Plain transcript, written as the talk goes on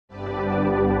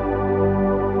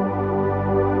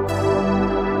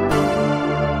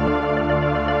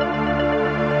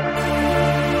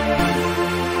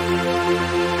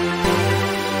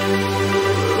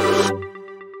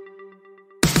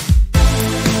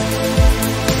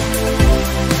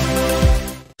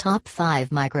Top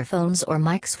 5 microphones or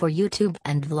mics for YouTube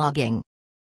and vlogging.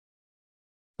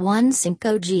 1.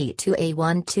 SYNCO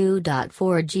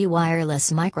G2A12.4G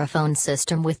wireless microphone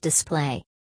system with display.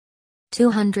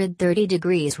 230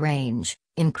 degrees range,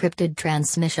 encrypted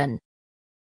transmission.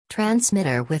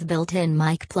 Transmitter with built-in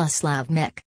mic plus lav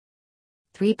mic.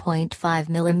 3.5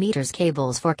 mm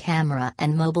cables for camera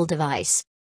and mobile device.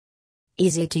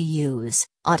 Easy to use,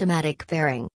 automatic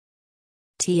pairing.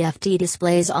 TFT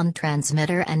displays on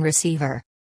transmitter and receiver.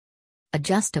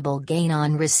 Adjustable gain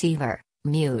on receiver,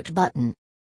 mute button.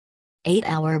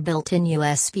 8-hour built-in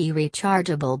USB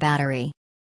rechargeable battery.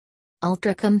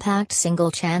 Ultra-compact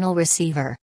single-channel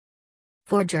receiver.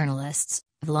 For journalists,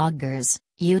 vloggers,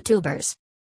 YouTubers.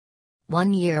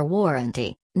 1-year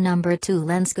warranty. Number 2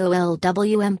 LENSGO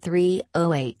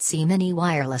LWM308C Mini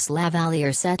Wireless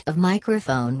Lavalier set of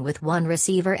microphone with 1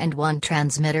 receiver and 1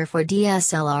 transmitter for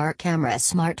DSLR camera,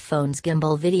 smartphones,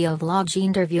 gimbal, video, vlog,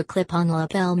 interview, clip-on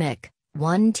lapel mic,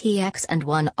 1 TX and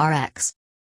 1 RX.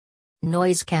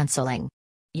 Noise cancelling.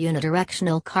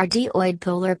 Unidirectional cardioid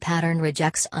polar pattern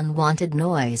rejects unwanted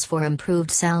noise for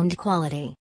improved sound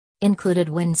quality. Included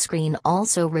windscreen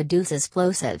also reduces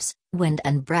plosives, wind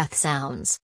and breath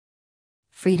sounds.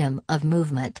 Freedom of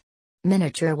movement.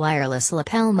 Miniature wireless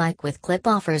lapel mic with clip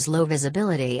offers low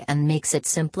visibility and makes it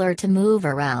simpler to move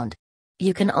around.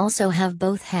 You can also have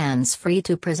both hands free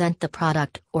to present the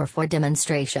product or for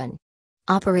demonstration.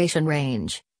 Operation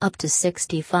range, up to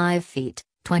 65 feet,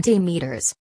 20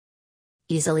 meters.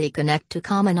 Easily connect to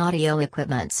common audio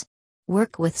equipments.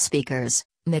 Work with speakers,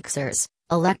 mixers,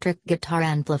 electric guitar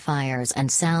amplifiers and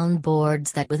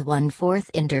soundboards that with 1/4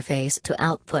 interface to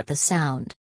output the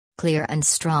sound. Clear and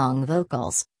strong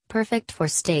vocals, perfect for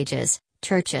stages,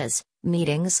 churches,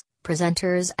 meetings,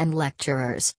 presenters and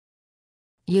lecturers.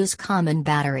 Use common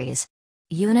batteries.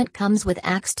 Unit comes with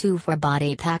AX2 for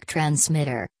body pack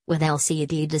transmitter, with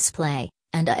LCD display,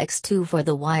 and AX2 for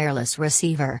the wireless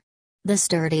receiver. The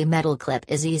sturdy metal clip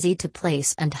is easy to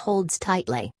place and holds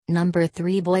tightly. Number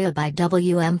 3 BOYA by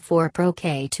WM4 Pro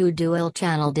K2 Dual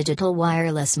Channel Digital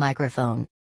Wireless Microphone.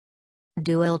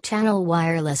 Dual channel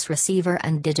wireless receiver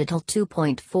and digital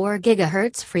 2.4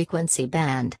 GHz frequency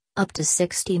band, up to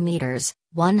 60 meters,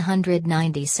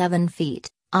 197 feet,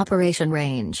 operation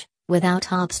range,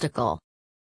 without obstacle.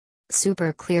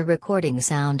 Super clear recording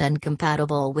sound and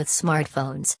compatible with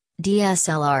smartphones,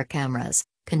 DSLR cameras,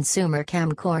 consumer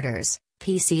camcorders,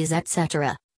 PCs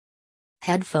etc.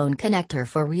 Headphone connector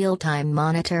for real-time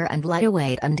monitor and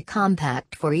lightweight and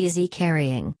compact for easy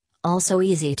carrying, also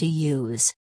easy to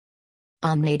use.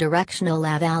 Omnidirectional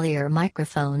lavalier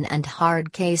microphone and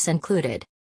hard case included.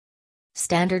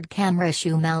 Standard camera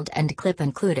shoe mount and clip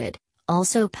included,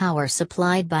 also power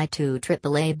supplied by 2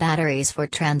 AAA batteries for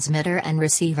transmitter and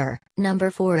receiver.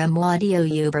 Number 4 Audio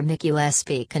Uber Mic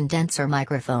USB condenser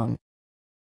microphone.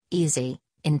 Easy,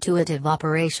 intuitive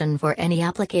operation for any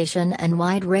application and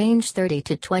wide range 30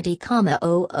 to 20,000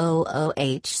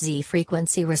 Hz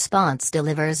frequency response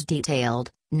delivers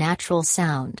detailed, natural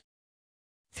sound.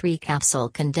 3-capsule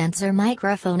condenser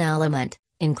microphone element,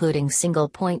 including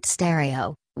single-point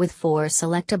stereo, with 4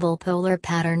 selectable polar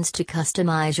patterns to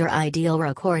customize your ideal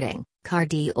recording,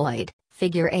 cardioid,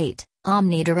 figure 8,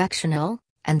 omnidirectional,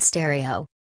 and stereo.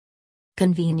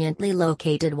 Conveniently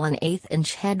located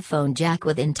 1/8-inch headphone jack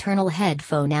with internal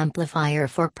headphone amplifier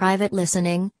for private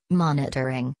listening,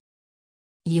 monitoring.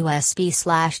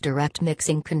 USB/direct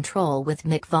mixing control with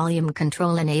mic volume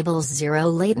control enables zero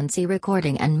latency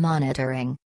recording and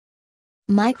monitoring.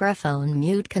 Microphone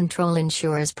mute control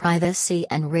ensures privacy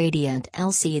and radiant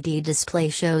LCD display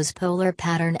shows polar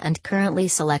pattern and currently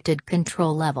selected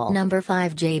control level. Number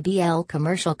 5 JBL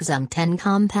Commercial XM10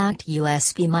 Compact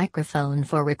USB microphone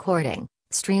for recording,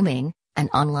 streaming, and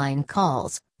online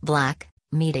calls, black,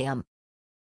 medium.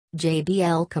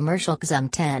 JBL Commercial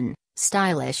XM10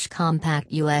 stylish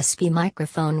compact USB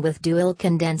microphone with dual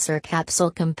condenser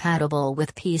capsule compatible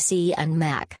with PC and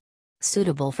Mac.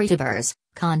 Suitable for YouTubers,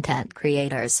 content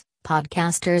creators,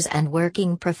 podcasters and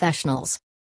working professionals.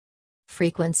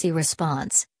 Frequency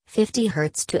response, 50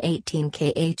 Hz to 18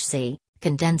 kHz,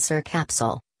 condenser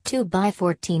capsule, 2 by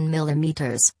 14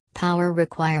 mm, power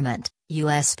requirement,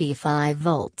 USB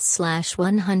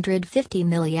 5V/150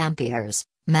 mA,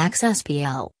 max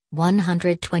SPL,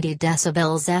 120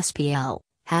 dB SPL,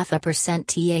 0.5%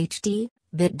 THD,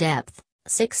 bit depth,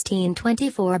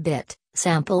 1624 bit,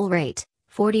 sample rate,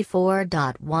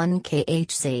 44.1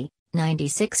 kHz,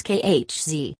 96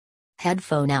 kHz.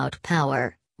 Headphone out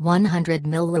power, 100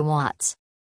 mW.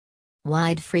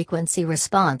 Wide frequency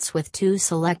response with 2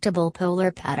 selectable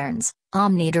polar patterns,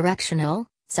 omnidirectional,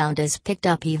 sound is picked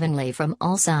up evenly from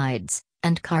all sides,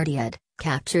 and cardioid,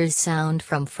 captures sound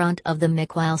from front of the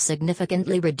mic while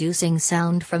significantly reducing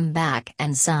sound from back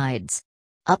and sides.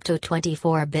 Up to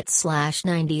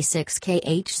 24-bit/96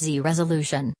 kHz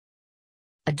resolution.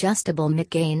 Adjustable mic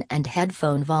gain and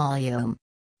headphone volume.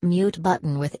 Mute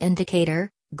button with indicator,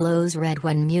 glows red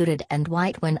when muted and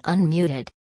white when unmuted.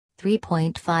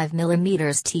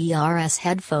 3.5mm TRS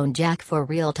headphone jack for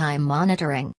real-time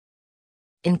monitoring.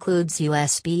 Includes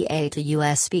USB-A to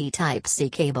USB Type-C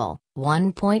cable,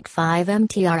 1.5mm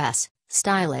TRS,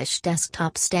 stylish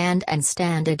desktop stand and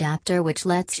stand adapter which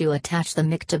lets you attach the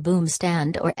mic to boom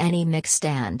stand or any mic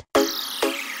stand.